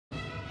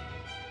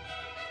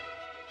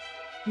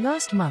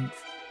Last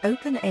month,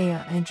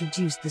 OpenAI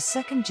introduced the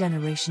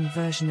second-generation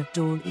version of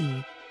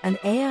Dall-E, an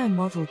AI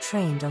model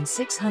trained on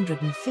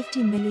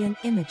 650 million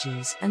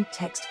images and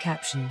text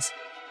captions.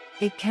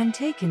 It can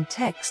take in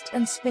text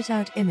and spit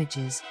out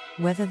images,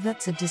 whether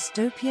that's a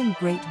dystopian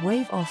great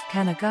wave off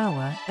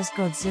Kanagawa as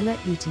Godzilla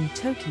eating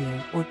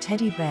Tokyo or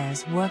teddy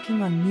bears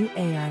working on new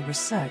AI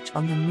research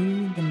on the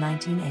moon in the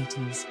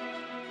 1980s.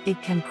 It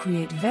can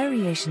create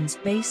variations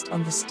based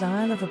on the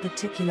style of a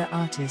particular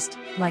artist,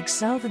 like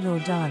Salvador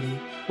Dall-E,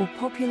 or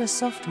popular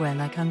software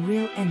like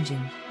Unreal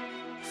Engine.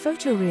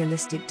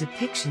 Photorealistic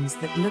depictions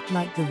that look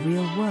like the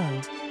real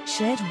world,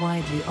 shared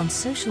widely on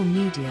social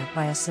media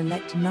by a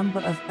select number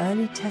of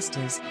early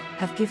testers,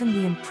 have given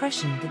the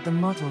impression that the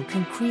model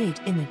can create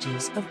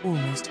images of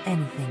almost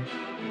anything.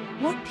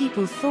 What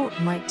people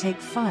thought might take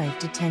 5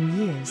 to 10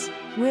 years,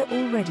 we're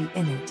already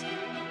in it.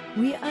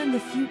 We are in the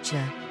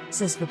future,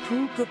 says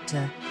Vipul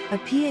Gupta, a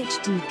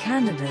PhD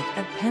candidate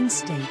at Penn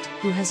State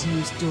who has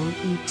used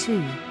Dall-E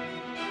too.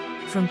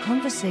 From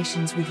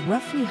conversations with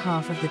roughly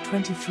half of the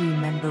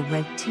 23-member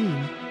Red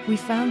Team, we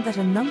found that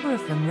a number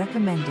of them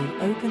recommended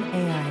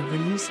OpenAI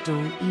release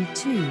Dall-E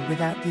 2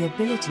 without the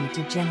ability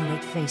to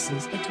generate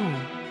faces at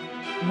all.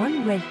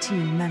 One Red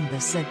Team member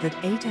said that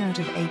 8 out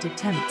of 8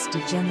 attempts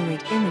to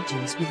generate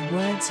images with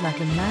words like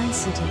a man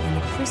sitting in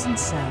a prison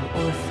cell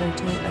or a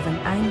photo of an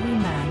angry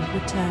man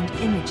returned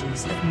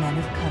images of men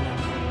of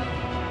color.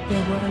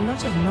 There were a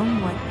lot of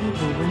non-white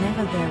people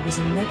whenever there was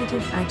a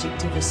negative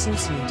adjective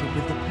associated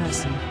with the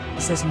person,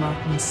 says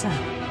Martin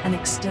Sapp, an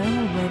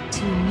external Red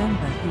Team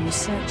member who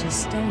researches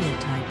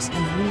stereotypes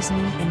and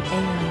reasoning in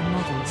AI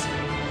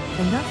models.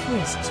 Enough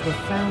risks were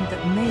found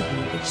that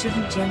maybe it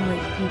shouldn't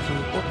generate people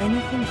or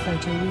anything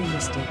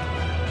photorealistic.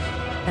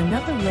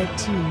 Another Red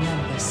Team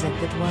member said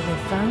that while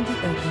they found the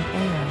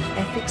OpenAI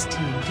ethics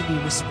team to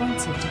be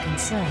responsive to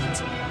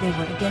concerns, they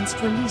were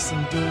against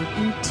releasing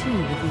Dall-E 2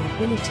 with the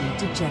ability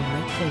to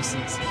generate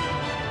faces.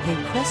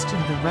 They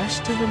questioned the rush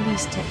to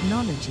release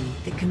technology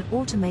that can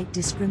automate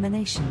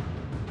discrimination.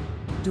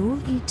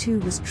 Dall-E 2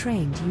 was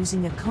trained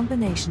using a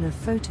combination of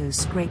photos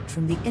scraped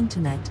from the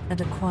internet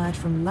and acquired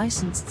from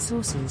licensed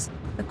sources,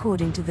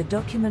 according to the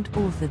document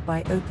authored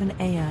by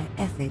OpenAI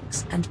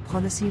ethics and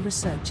policy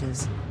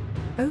researchers.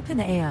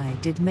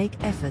 OpenAI did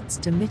make efforts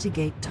to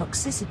mitigate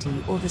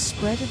toxicity or the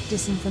spread of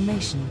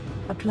disinformation,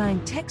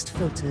 applying text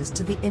filters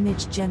to the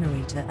image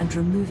generator and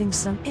removing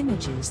some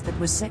images that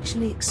were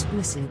sexually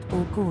explicit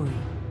or gory.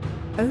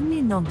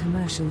 Only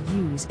non-commercial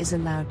use is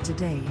allowed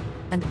today,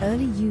 and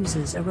early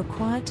users are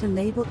required to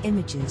label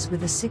images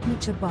with a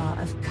signature bar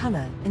of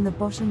color in the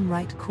bottom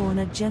right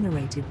corner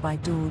generated by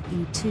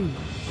Dall-E 2.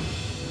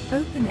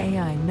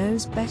 OpenAI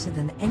knows better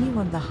than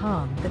anyone the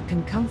harm that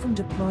can come from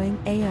deploying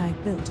AI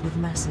built with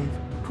massive,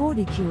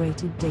 poorly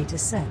curated data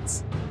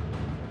sets.